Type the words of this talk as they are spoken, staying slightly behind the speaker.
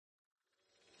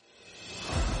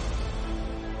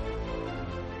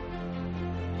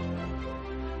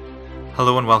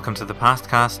Hello and welcome to the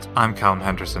Pastcast. I'm Callum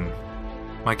Henderson.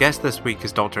 My guest this week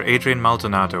is Dr. Adrian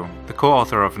Maldonado, the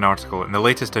co-author of an article in the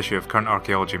latest issue of Current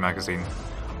Archaeology magazine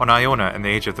on Iona in the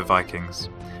Age of the Vikings,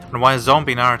 and why a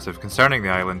zombie narrative concerning the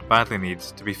island badly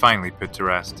needs to be finally put to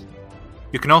rest.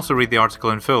 You can also read the article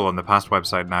in full on the Past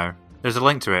website now. There's a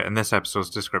link to it in this episode's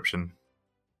description.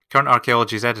 Current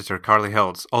Archaeology's editor Carly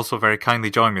Hiltz also very kindly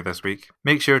joined me this week.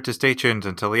 Make sure to stay tuned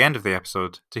until the end of the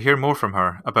episode to hear more from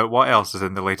her about what else is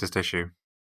in the latest issue.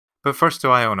 But first to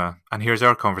Iona, and here's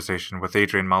our conversation with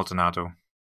Adrian Maldonado.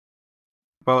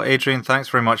 Well, Adrian, thanks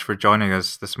very much for joining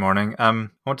us this morning. I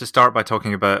want to start by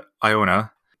talking about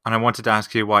Iona, and I wanted to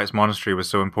ask you why its monastery was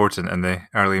so important in the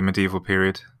early medieval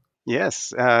period.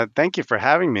 Yes, thank you for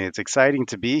having me. It's exciting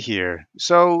to be here.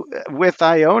 So, with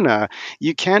Iona,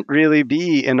 you can't really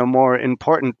be in a more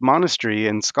important monastery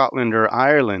in Scotland or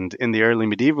Ireland in the early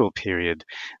medieval period.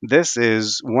 This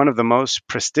is one of the most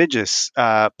prestigious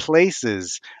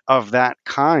places of that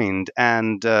kind,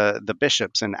 and the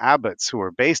bishops and abbots who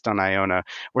were based on Iona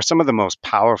were some of the most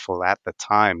powerful at the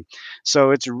time.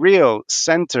 So, it's a real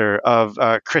center of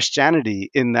Christianity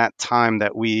in that time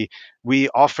that we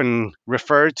often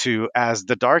refer to as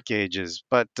the Dark Ages,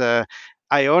 but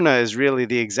Iona is really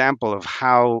the example of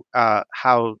how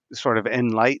sort of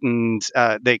enlightened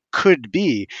they could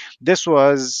be. This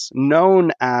was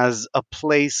known as a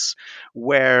place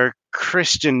where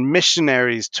Christian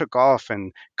missionaries took off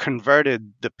and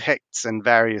converted the Picts and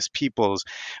various peoples.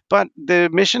 But the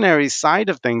missionary side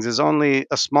of things is only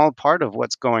a small part of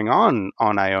what's going on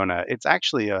Iona. It's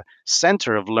actually a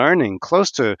center of learning,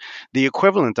 close to the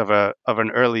equivalent of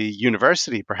an early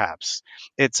university, perhaps.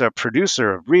 It's a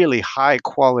producer of really high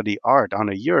quality art on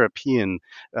a European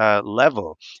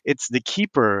level. It's the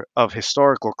keeper of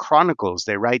historical chronicles.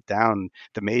 They write down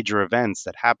the major events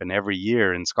that happen every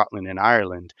year in Scotland and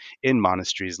Ireland in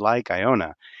monasteries like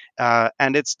Iona.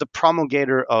 And it's the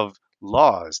promulgator of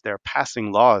laws. They're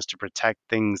passing laws to protect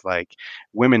things like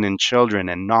women and children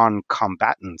and non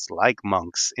combatants like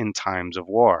monks in times of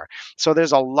war. So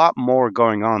there's a lot more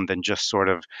going on than just sort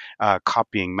of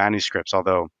copying manuscripts,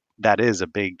 although that is a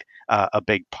big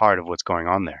part of what's going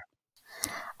on there.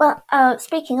 Well,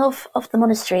 speaking of the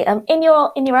monastery, in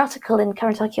your article in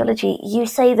Current Archaeology, you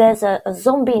say there's a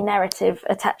zombie narrative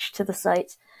attached to the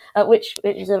site, which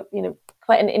is a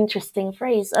quite an interesting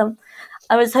phrase.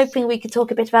 I was hoping we could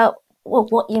talk a bit about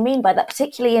what you mean by that,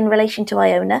 particularly in relation to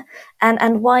Iona,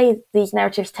 and why these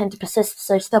narratives tend to persist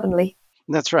so stubbornly.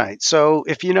 That's right. So,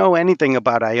 if you know anything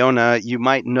about Iona, you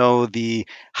might know the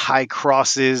high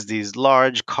crosses, these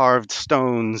large carved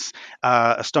stones,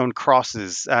 stone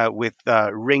crosses with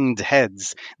ringed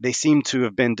heads. They seem to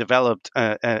have been developed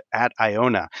at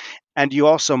Iona. And you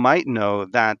also might know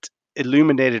that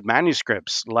illuminated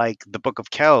manuscripts like the Book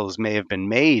of Kells may have been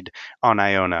made on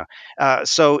Iona.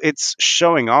 So it's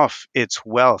showing off its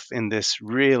wealth in this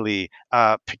really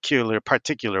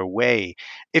particular way.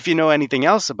 If you know anything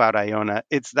else about Iona,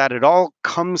 it's that it all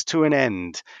comes to an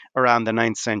end around the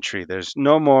ninth century. There's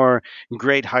no more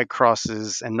great high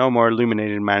crosses and no more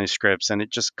illuminated manuscripts, and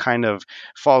it just kind of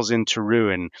falls into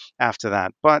ruin after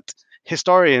that. But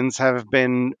historians have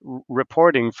been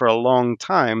reporting for a long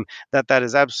time that that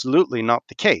is absolutely not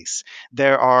the case.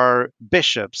 There are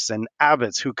bishops and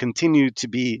abbots who continue to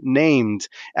be named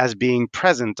as being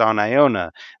present on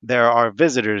Iona. There are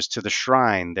visitors to the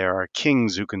shrine. There are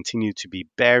kings who continue to be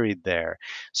buried there.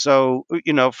 So,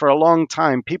 for a long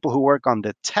time, people who work on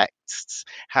the texts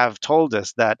have told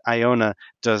us that Iona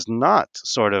does not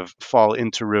sort of fall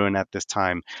into ruin at this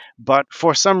time. But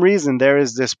for some reason, there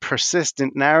is this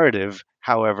persistent narrative,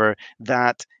 however,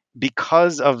 that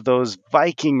because of those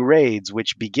Viking raids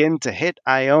which begin to hit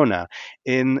Iona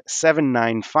in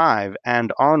 795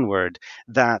 and onward,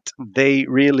 that they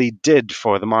really did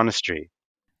for the monastery.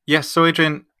 Yes, so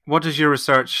Adrian, what does your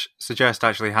research suggest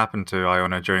actually happened to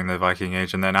Iona during the Viking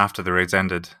Age and then after the raids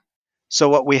ended? So,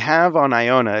 what we have on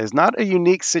Iona is not a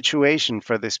unique situation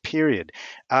for this period.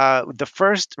 The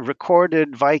first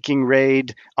recorded Viking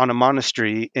raid on a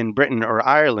monastery in Britain or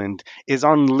Ireland is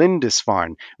on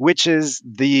Lindisfarne, which is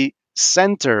the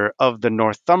center of the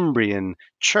Northumbrian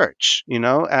church,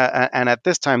 and at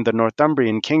this time, the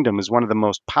Northumbrian kingdom is one of the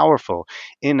most powerful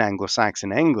in Anglo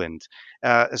Saxon England.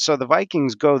 So the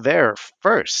Vikings go there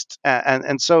first.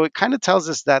 And so it kind of tells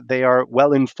us that they are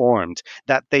well informed,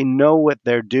 that they know what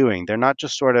they're doing. They're not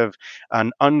just sort of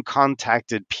an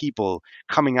uncontacted people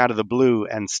coming out of the blue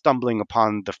and stumbling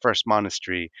upon the first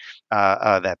monastery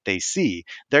that they see.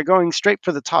 They're going straight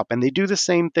for the top. And they do the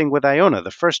same thing with Iona.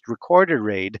 The first recorded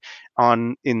raid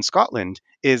in Scotland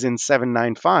is in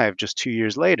 795, just 2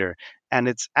 years later, and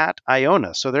it's at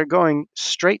Iona. So they're going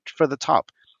straight for the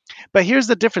top. But here's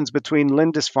the difference between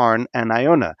Lindisfarne and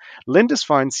Iona.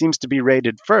 Lindisfarne seems to be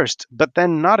raided first, but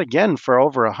then not again for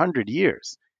over 100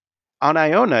 years. On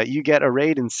Iona, you get a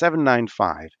raid in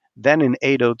 795, then in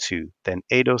 802, then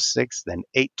 806, then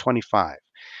 825.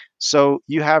 So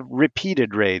you have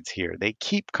repeated raids here. They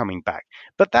keep coming back.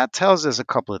 But that tells us a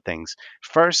couple of things.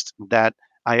 First, that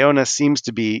Iona seems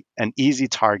to be an easy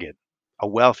target, a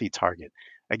wealthy target.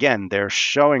 Again, they're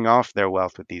showing off their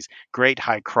wealth with these great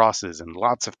high crosses and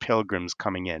lots of pilgrims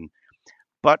coming in.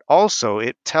 But also,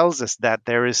 it tells us that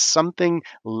there is something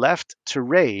left to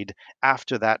raid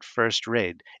after that first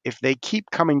raid. If they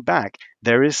keep coming back,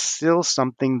 there is still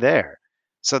something there.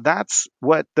 So that's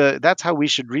how we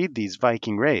should read these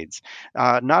Viking raids,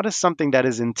 not as something that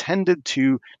is intended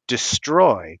to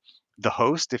destroy the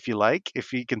host, if you like,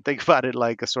 if you can think about it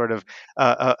like a sort of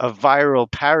a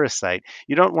viral parasite.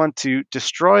 You don't want to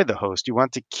destroy the host. You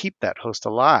want to keep that host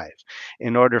alive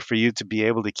in order for you to be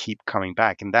able to keep coming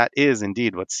back. And that is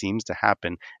indeed what seems to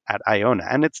happen at Iona.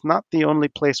 And it's not the only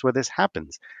place where this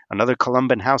happens. Another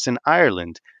Columban house in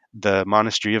Ireland, the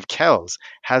monastery of Kells,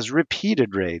 has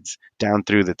repeated raids down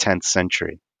through the 10th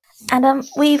century. And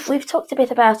we've talked a bit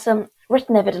about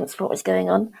written evidence for what was going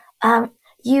on.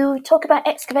 You talk about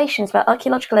excavations, about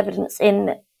archaeological evidence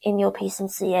in your piece in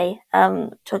CA.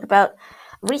 Talk about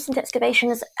recent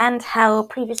excavations and how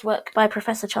previous work by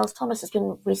Professor Charles Thomas has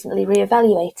been recently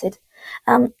reevaluated.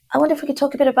 I wonder if we could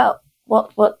talk a bit about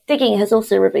what digging has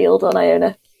also revealed on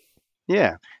Iona.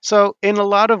 Yeah. So, in a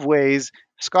lot of ways,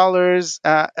 scholars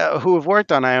who have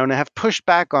worked on Iona have pushed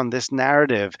back on this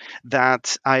narrative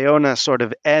that Iona sort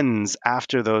of ends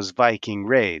after those Viking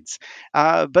raids.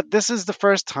 But this is the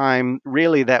first time,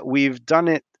 really, that we've done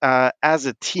it as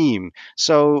a team.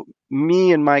 So,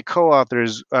 me and my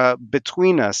co-authors,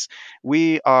 between us,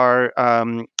 we are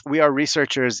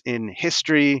researchers in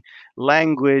history,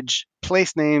 language,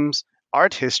 place names,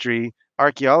 art history,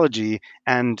 archaeology,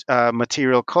 and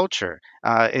material culture,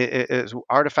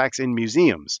 artifacts in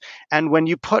museums. And when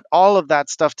you put all of that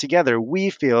stuff together, we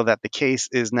feel that the case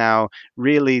is now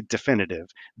really definitive,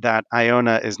 that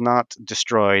Iona is not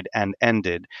destroyed and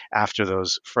ended after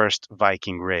those first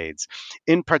Viking raids.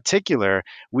 In particular,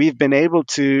 we've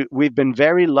been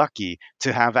very lucky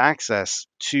to have access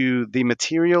to the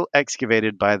material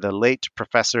excavated by the late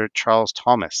Professor Charles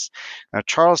Thomas. Now,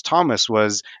 Charles Thomas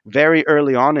was very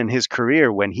early on in his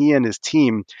career when he and his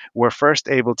team were first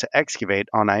able to excavate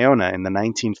on Iona in the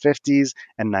 1950s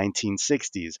and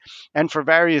 1960s. And for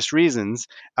various reasons,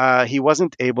 he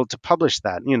wasn't able to publish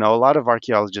that. You know, a lot of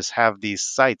archaeologists have these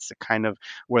sites that kind of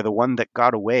were the one that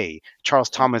got away. Charles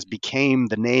Thomas became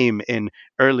the name in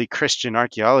early Christian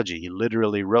archaeology. He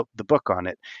literally wrote the book on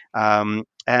it.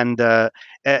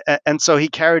 And so he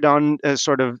carried on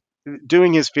sort of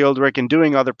doing his fieldwork and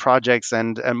doing other projects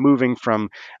and moving from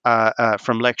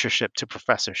lectureship to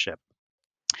professorship.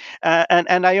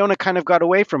 And Iona kind of got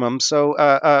away from him. So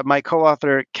my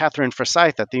co-author Catherine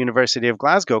Forsyth at the University of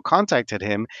Glasgow contacted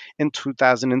him in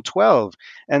 2012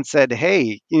 and said,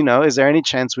 "Hey, is there any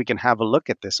chance we can have a look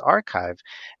at this archive?"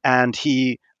 And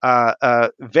he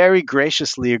very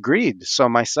graciously agreed. So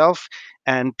myself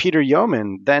and Peter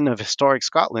Yeoman, then of Historic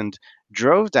Scotland,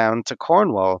 drove down to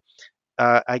Cornwall.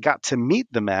 I got to meet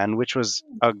the man, which was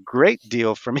a great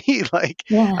deal for me.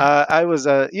 I was,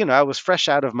 I was fresh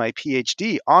out of my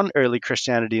PhD on early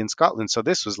Christianity in Scotland, so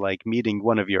this was like meeting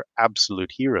one of your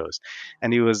absolute heroes.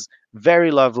 And he was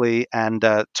very lovely and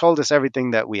told us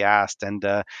everything that we asked and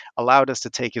allowed us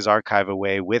to take his archive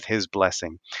away with his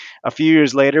blessing. A few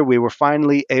years later, we were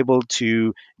finally able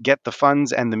to get the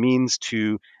funds and the means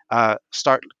to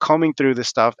start combing through the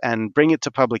stuff and bring it to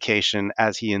publication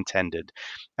as he intended.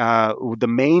 The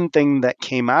main thing that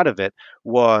came out of it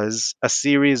was a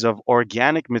series of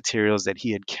organic materials that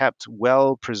he had kept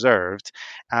well preserved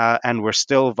and were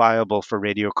still viable for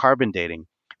radiocarbon dating.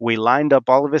 We lined up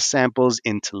all of his samples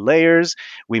into layers.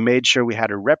 We made sure we had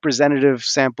a representative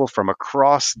sample from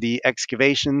across the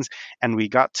excavations, and we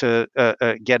got to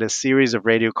get a series of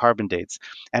radiocarbon dates.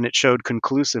 And it showed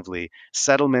conclusively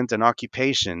settlement and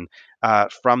occupation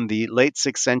from the late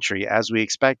 6th century, as we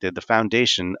expected, the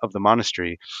foundation of the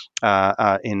monastery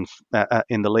in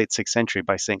the late 6th century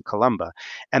by St. Columba.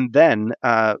 And then,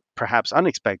 perhaps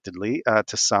unexpectedly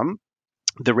to some,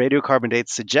 the radiocarbon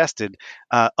dates suggested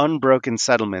unbroken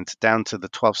settlement down to the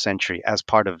 12th century as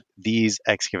part of these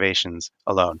excavations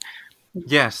alone.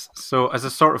 Yes, so as a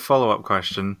sort of follow-up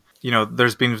question,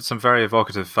 there's been some very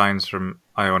evocative finds from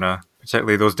Iona,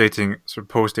 particularly those dating sort of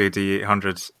post-AD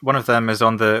 800. One of them is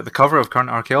on the cover of Current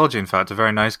Archaeology, in fact, a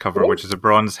very nice cover, which is a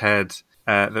bronze head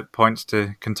that points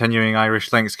to continuing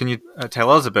Irish links. Can you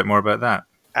tell us a bit more about that?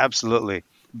 Absolutely.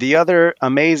 The other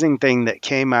amazing thing that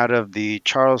came out of the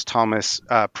Charles Thomas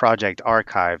Project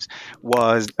archives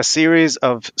was a series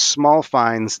of small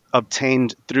finds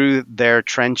obtained through their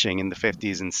trenching in the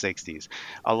 50s and 60s.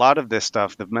 A lot of this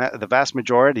stuff, the vast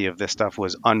majority of this stuff,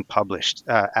 was unpublished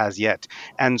as yet.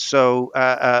 And so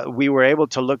we were able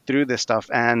to look through this stuff,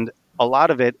 and a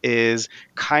lot of it is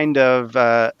kind of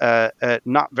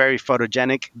not very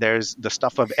photogenic. There's the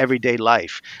stuff of everyday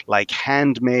life, like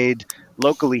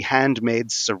locally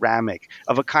handmade ceramic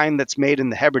of a kind that's made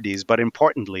in the Hebrides, but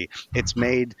importantly, it's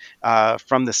made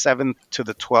from the 7th to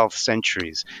the 12th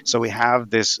centuries. So we have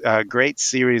this great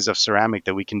series of ceramic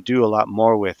that we can do a lot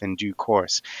more with in due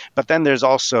course. But then there's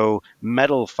also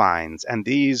metal finds, and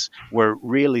these were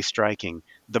really striking.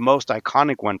 The most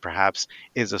iconic one, perhaps,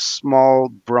 is a small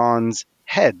bronze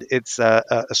head. It's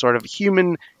a sort of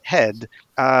human head,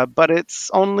 but it's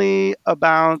only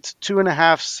about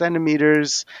 2.5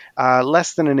 centimeters,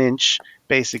 less than an inch,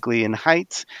 basically in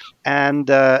height. And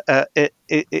a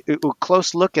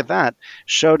close look at that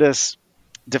showed us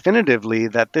definitively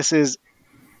that this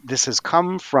has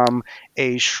come from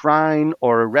a shrine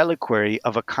or a reliquary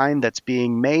of a kind that's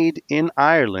being made in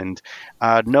Ireland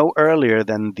no earlier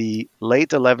than the late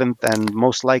 11th and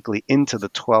most likely into the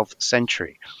 12th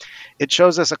century. It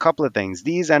shows us a couple of things.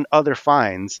 These and other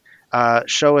finds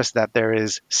show us that there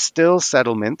is still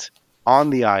settlement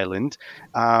on the island,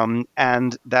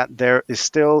 and that there is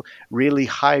still really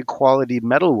high quality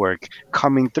metalwork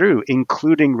coming through,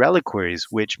 including reliquaries,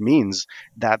 which means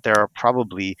that there are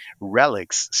probably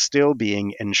relics still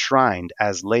being enshrined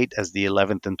as late as the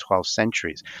 11th and 12th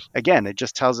centuries. Again, it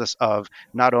just tells us of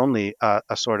not only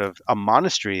a sort of a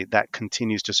monastery that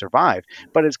continues to survive,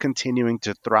 but is continuing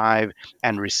to thrive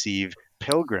and receive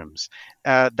pilgrims.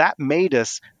 That made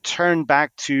us turn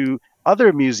back to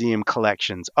other museum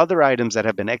collections, other items that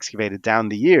have been excavated down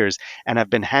the years and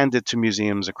have been handed to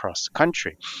museums across the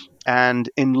country. And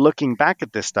in looking back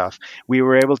at this stuff, we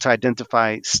were able to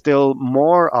identify still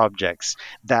more objects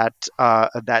that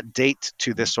date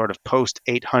to this sort of post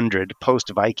 800,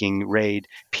 post Viking raid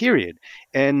period.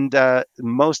 And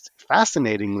most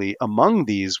fascinatingly, among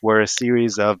these were a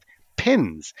series of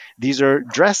pins. These are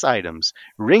dress items.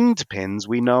 Ringed pins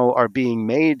we know are being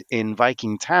made in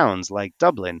Viking towns like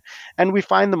Dublin, and we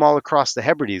find them all across the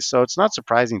Hebrides, so it's not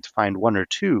surprising to find one or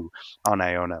two on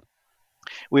Iona.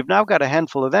 We've now got a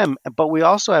handful of them, but we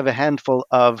also have a handful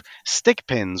of stick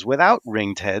pins without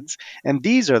ringed heads, and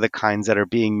these are the kinds that are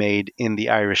being made in the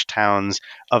Irish towns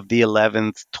of the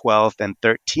 11th, 12th, and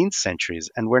 13th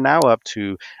centuries. And we're now up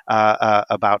to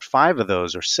about five of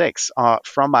those, or six,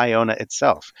 from Iona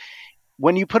itself.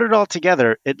 When you put it all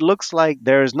together, it looks like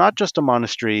there's not just a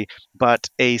monastery, but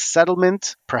a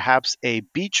settlement, perhaps a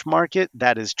beach market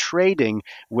that is trading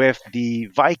with the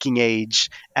Viking Age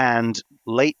and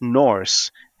late Norse,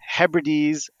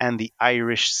 Hebrides, and the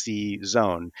Irish Sea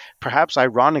zone. Perhaps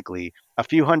ironically, a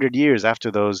few hundred years after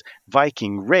those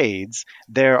Viking raids,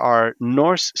 there are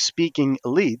Norse speaking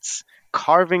elites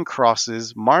carving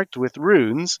crosses marked with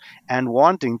runes and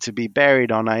wanting to be buried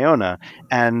on Iona,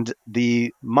 and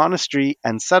the monastery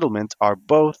and settlement are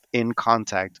both in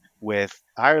contact with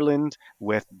Ireland,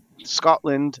 with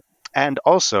Scotland, and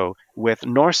also with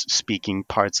Norse speaking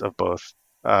parts of both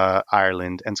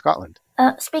Ireland and Scotland.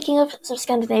 Speaking of sort of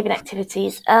Scandinavian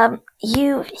activities,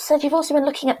 you said you've also been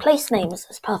looking at place names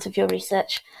as part of your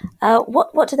research.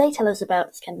 What do they tell us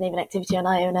about Scandinavian activity on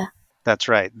Iona? That's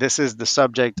right. This is the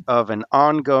subject of an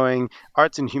ongoing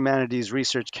Arts and Humanities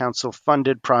Research Council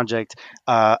funded project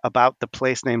about the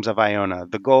place names of Iona.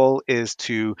 The goal is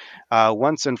to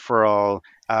once and for all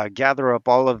gather up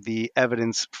all of the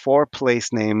evidence for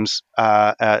place names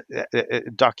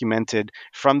documented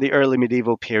from the early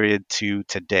medieval period to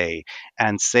today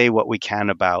and say what we can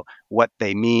about what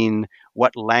they mean,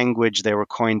 what language they were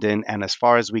coined in, and as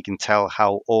far as we can tell,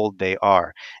 how old they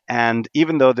are. And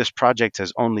even though this project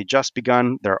has only just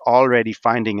begun, they're already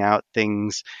finding out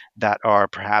things that are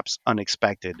perhaps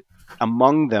unexpected.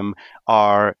 Among them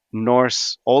are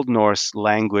Old Norse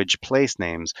language place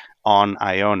names on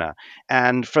Iona.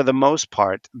 And for the most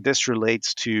part, this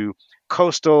relates to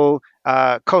coastal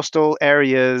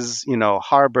areas,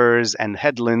 harbors and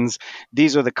headlands.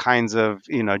 These are the kinds of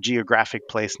geographic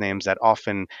place names that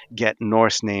often get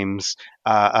Norse names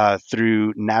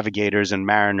through navigators and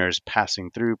mariners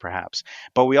passing through, perhaps.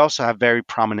 But we also have very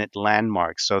prominent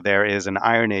landmarks. So there is an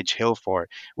Iron Age hill fort,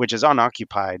 which is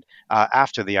unoccupied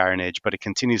after the Iron Age, but it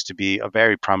continues to be a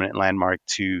very prominent landmark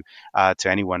to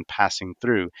anyone passing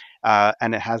through.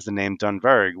 And it has the name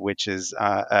Dunverg, which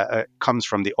comes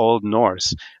from the Old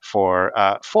Norse for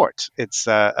fort. It's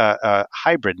a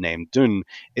hybrid name. Dun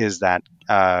is that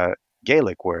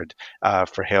Gaelic word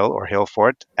for hill or hill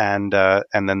fort, and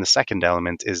then the second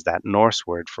element is that Norse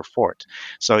word for fort.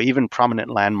 So even prominent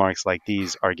landmarks like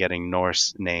these are getting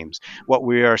Norse names. What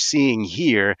we are seeing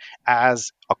here,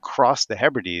 as across the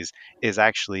Hebrides, is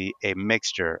actually a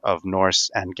mixture of Norse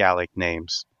and Gaelic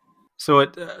names. So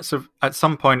at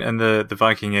some point in the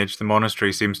Viking Age, the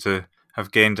monastery seems to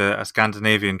have gained a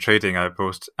Scandinavian trading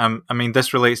outpost. I mean,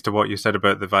 this relates to what you said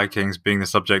about the Vikings being the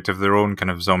subject of their own kind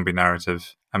of zombie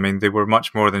narrative. I mean, they were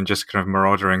much more than just kind of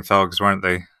marauding thugs, weren't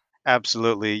they?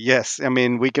 Absolutely, yes. I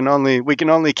mean, we can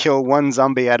only kill one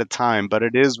zombie at a time, but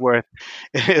it is worth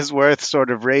it is worth sort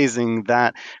of raising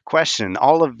that question.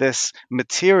 All of this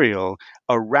material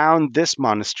around this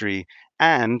monastery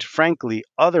and frankly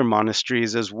other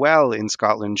monasteries as well in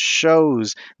Scotland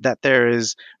shows that there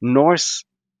is Norse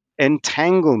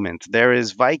entanglement. There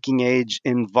is Viking Age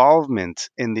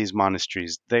involvement in these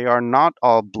monasteries. They are not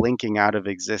all blinking out of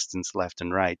existence left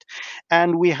and right.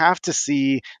 And we have to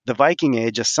see the Viking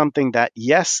Age as something that,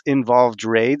 yes, involved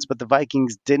raids, but the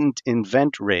Vikings didn't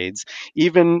invent raids.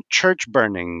 Even church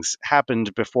burnings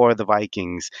happened before the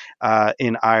Vikings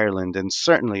in Ireland, and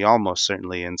certainly, almost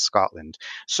certainly, in Scotland.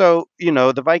 So,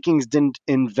 the Vikings didn't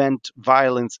invent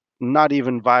violence. Not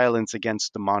even violence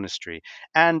against the monastery.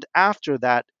 And after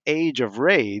that age of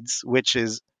raids, which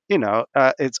is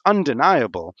it's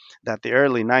undeniable that the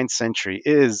early ninth century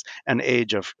is an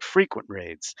age of frequent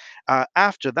raids.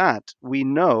 After that, we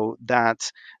know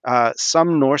that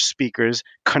some Norse speakers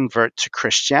convert to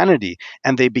Christianity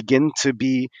and they begin to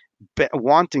be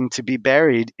wanting to be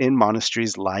buried in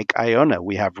monasteries like Iona.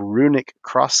 We have runic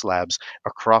cross slabs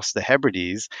across the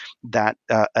Hebrides that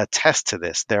attest to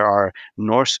this. There are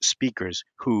Norse speakers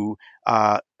who,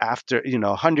 after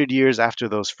 100 years after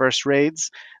those first raids,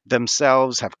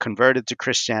 themselves have converted to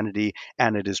Christianity,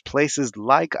 and it is places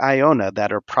like Iona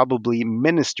that are probably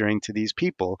ministering to these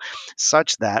people,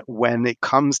 such that when it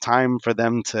comes time for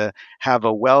them to have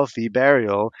a wealthy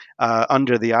burial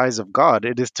under the eyes of God,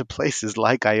 it is to places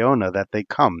like Iona that they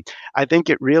come. I think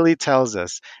it really tells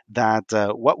us that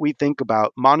what we think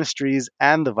about monasteries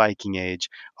and the Viking Age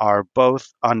are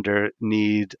both under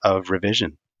need of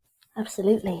revision.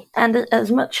 Absolutely. And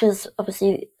as much as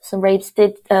obviously the raids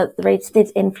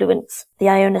did influence the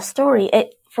Iona story,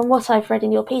 from what I've read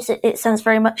in your piece, it sounds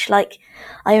very much like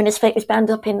Iona's fate was bound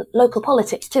up in local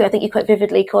politics too. I think you quite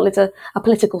vividly call it a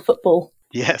political football.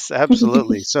 Yes,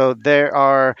 absolutely. So there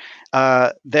are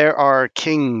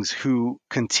kings who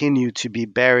continue to be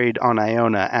buried on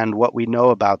Iona, and what we know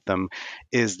about them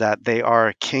is that they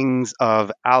are kings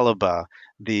of Alba,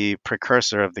 the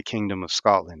precursor of the Kingdom of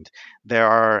Scotland. There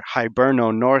are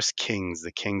Hiberno-Norse kings,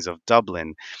 the kings of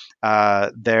Dublin.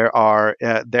 There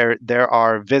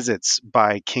are visits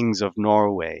by kings of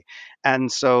Norway,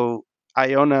 and so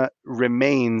Iona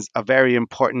remains a very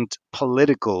important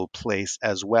political place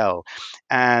as well.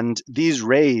 And these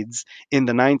raids in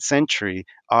the ninth century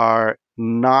are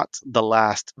not the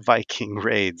last Viking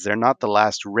raids. They're not the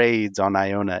last raids on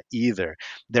Iona either.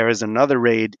 There is another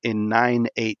raid in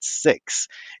 986.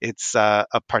 It's a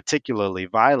particularly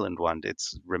violent one.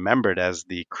 It's remembered as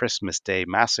the Christmas Day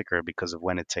Massacre because of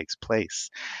when it takes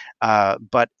place.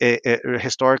 But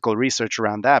historical research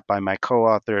around that by my co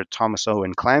author Thomas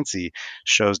Owen Clancy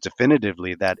shows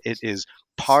definitively that it is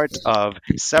part of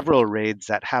several raids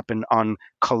that happen on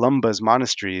Columba's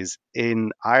monasteries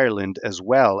in Ireland as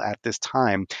well at this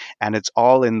time. And it's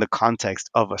all in the context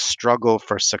of a struggle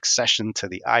for succession to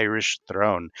the Irish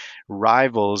throne.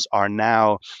 Rivals are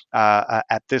now,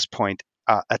 at this point,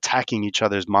 attacking each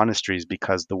other's monasteries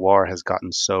because the war has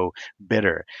gotten so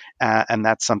bitter. And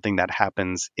that's something that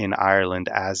happens in Ireland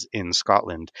as in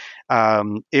Scotland.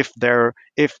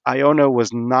 If Iona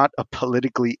was not a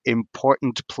politically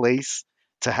important place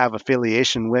to have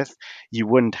affiliation with, you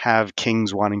wouldn't have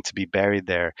kings wanting to be buried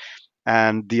there.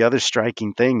 And the other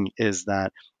striking thing is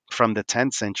that from the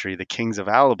 10th century, the kings of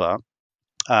Alba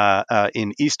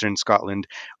in eastern Scotland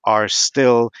are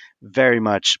still very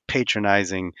much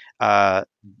patronizing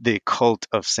the cult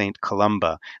of Saint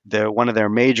Columba. One of their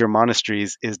major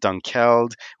monasteries is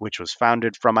Dunkeld, which was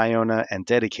founded from Iona and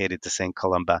dedicated to Saint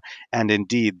Columba. And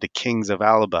indeed, the kings of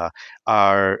Alba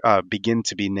are begin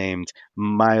to be named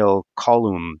Mael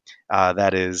Colum,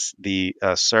 that is the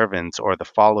servant or the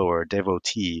follower,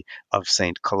 devotee of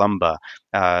Saint Columba,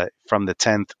 from the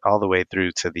 10th all the way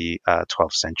through to the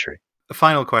 12th century. A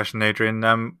final question,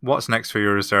 Adrian. What's next for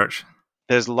your research?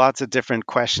 There's lots of different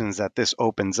questions that this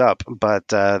opens up, but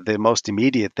the most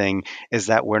immediate thing is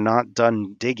that we're not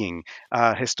done digging.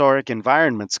 Historic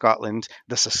Environment Scotland,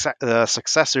 the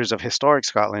successors of Historic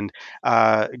Scotland,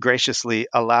 graciously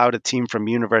allowed a team from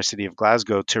University of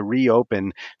Glasgow to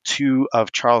reopen two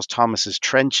of Charles Thomas's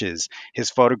trenches.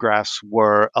 His photographs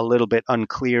were a little bit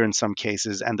unclear in some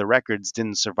cases, and the records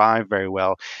didn't survive very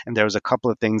well. And there was a couple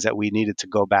of things that we needed to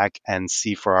go back and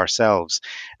see for ourselves.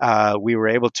 We were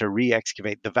able to re-excavate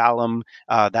the vallum,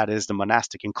 that is the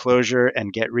monastic enclosure,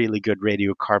 and get really good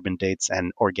radiocarbon dates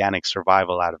and organic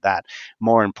survival out of that.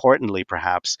 More importantly,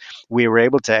 perhaps, we were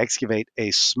able to excavate a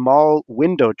small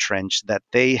window trench that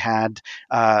they had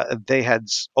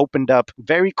opened up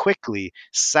very quickly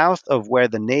south of where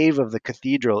the nave of the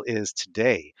cathedral is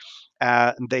today.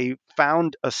 They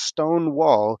found a stone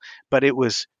wall, but it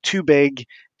was too big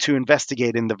to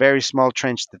investigate in the very small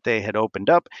trench that they had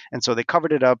opened up. And so they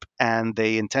covered it up and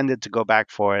they intended to go back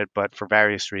for it, but for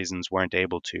various reasons weren't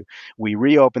able to. We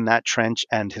reopened that trench,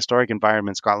 and Historic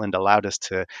Environment Scotland allowed us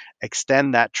to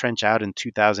extend that trench out in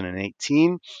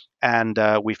 2018. And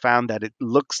we found that it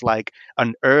looks like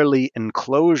an early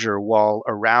enclosure wall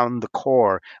around the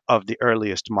core of the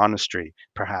earliest monastery,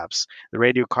 perhaps. The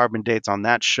radiocarbon dates on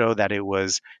that show that it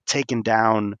was taken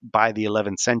down by the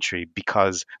 11th century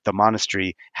because the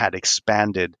monastery had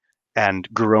expanded and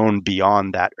grown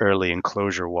beyond that early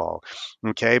enclosure wall.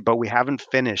 Okay, but we haven't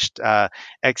finished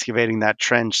excavating that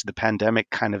trench. The pandemic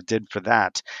kind of did for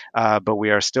that, but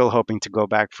we are still hoping to go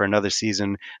back for another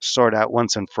season, sort out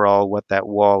once and for all what that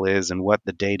wall is and what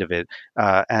the date of it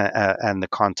and the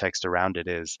context around it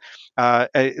is.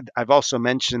 I've also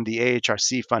mentioned the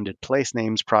AHRC funded Place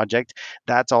Names project.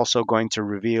 That's also going to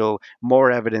reveal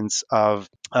more evidence of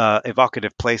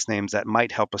evocative place names that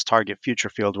might help us target future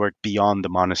fieldwork beyond the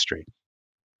monastery.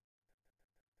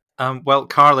 Well,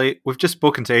 Carly, we've just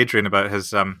spoken to Adrian about his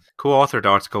co-authored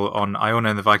article on Iona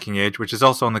in the Viking Age, which is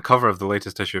also on the cover of the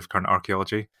latest issue of Current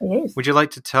Archaeology. It is. Would you like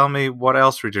to tell me what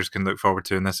else readers can look forward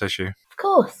to in this issue? Of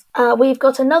course. We've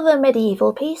got another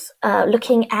medieval piece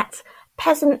looking at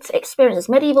peasant experiences,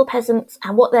 medieval peasants,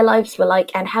 and what their lives were like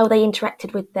and how they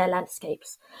interacted with their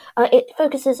landscapes. It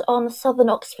focuses on southern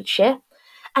Oxfordshire,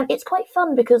 and it's quite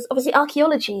fun because obviously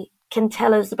archaeology can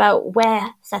tell us about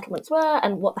where settlements were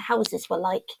and what the houses were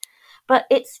like, but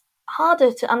it's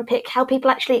harder to unpick how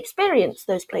people actually experience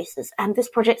those places, and this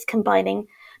project's combining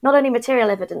not only material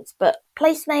evidence, but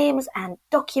place names and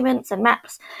documents and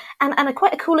maps, and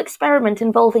quite a cool experiment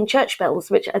involving church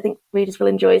bells, which I think readers will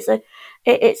enjoy. So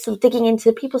it's sort of digging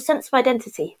into people's sense of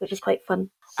identity, which is quite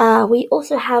fun. We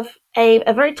also have a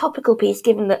very topical piece,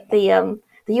 given that the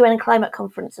UN Climate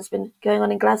Conference has been going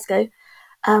on in Glasgow.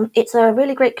 It's a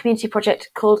really great community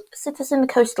project called Citizen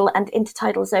Coastal and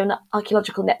Intertidal Zone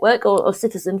Archaeological Network, or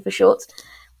Citizen for short.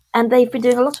 And they've been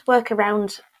doing a lot of work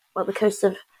around the coast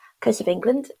of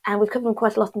England, and we've covered them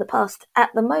quite a lot in the past. At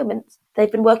the moment,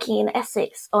 they've been working in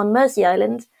Essex on Mersey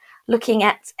Island, looking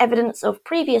at evidence of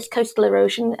previous coastal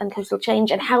erosion and coastal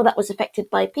change and how that was affected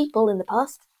by people in the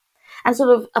past, and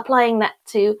sort of applying that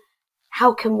to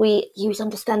how can we use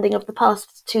understanding of the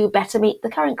past to better meet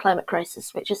the current climate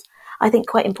crisis, which is, I think,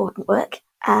 quite important work.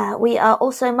 We are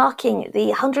also marking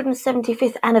the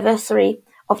 175th anniversary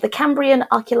of the Cambrian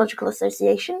Archaeological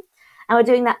Association, and we're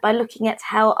doing that by looking at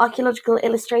how archaeological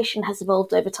illustration has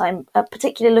evolved over time,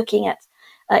 particularly looking at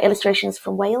illustrations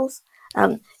from Wales.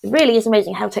 It really is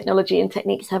amazing how technology and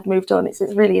techniques have moved on. It's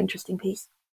a really interesting piece.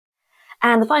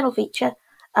 And the final feature,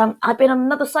 I've been on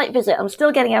another site visit. I'm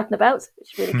still getting out and about,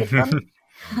 which is really good fun.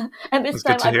 And this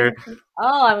That's time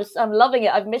I'm loving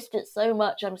it. I've missed it so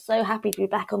much. I'm so happy to be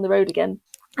back on the road again.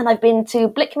 And I've been to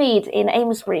Blickmead in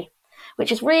Amesbury,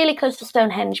 which is really close to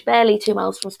Stonehenge, barely 2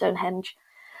 miles from Stonehenge.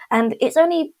 And it's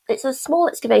a small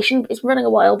excavation. It's running a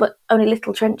while, but only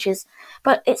little trenches.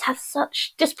 But it has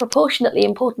such disproportionately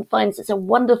important finds. It's a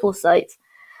wonderful site.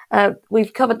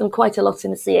 We've covered them quite a lot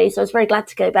in the CA, so I was very glad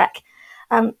to go back.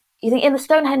 You think in the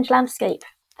Stonehenge landscape,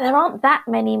 there aren't that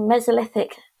many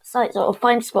Mesolithic sites or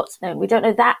find spots known. We don't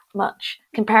know that much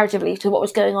comparatively to what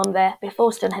was going on there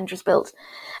before Stonehenge was built.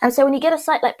 And so when you get a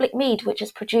site like Blickmead, which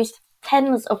has produced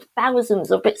tens of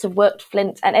thousands of bits of worked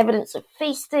flint and evidence of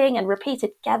feasting and repeated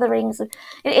gatherings,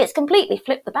 it's completely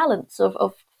flipped the balance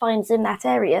of finds in that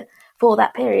area for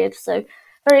that period. So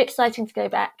very exciting to go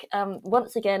back.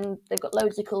 Once again, they've got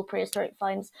loads of cool prehistoric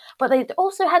finds, but they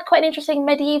also had quite an interesting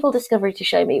medieval discovery to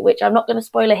show me, which I'm not going to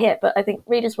spoiler here, but I think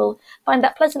readers will find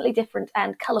that pleasantly different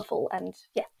and colourful. And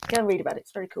yeah, go and read about it.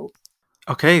 It's very cool.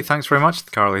 Okay, thanks very much,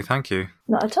 Carly. Thank you.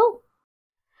 Not at all.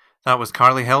 That was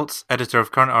Carly Hiltz, editor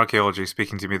of Current Archaeology,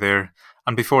 speaking to me there,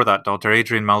 and before that, Dr.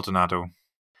 Adrian Maldonado.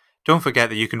 Don't forget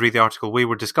that you can read the article we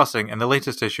were discussing in the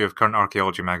latest issue of Current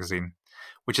Archaeology magazine,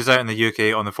 which is out in the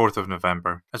UK on the 4th of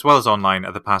November, as well as online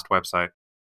at the Past website.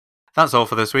 That's all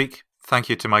for this week. Thank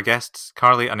you to my guests,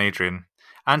 Carly and Adrian,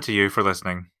 and to you for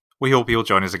listening. We hope you'll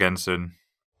join us again soon.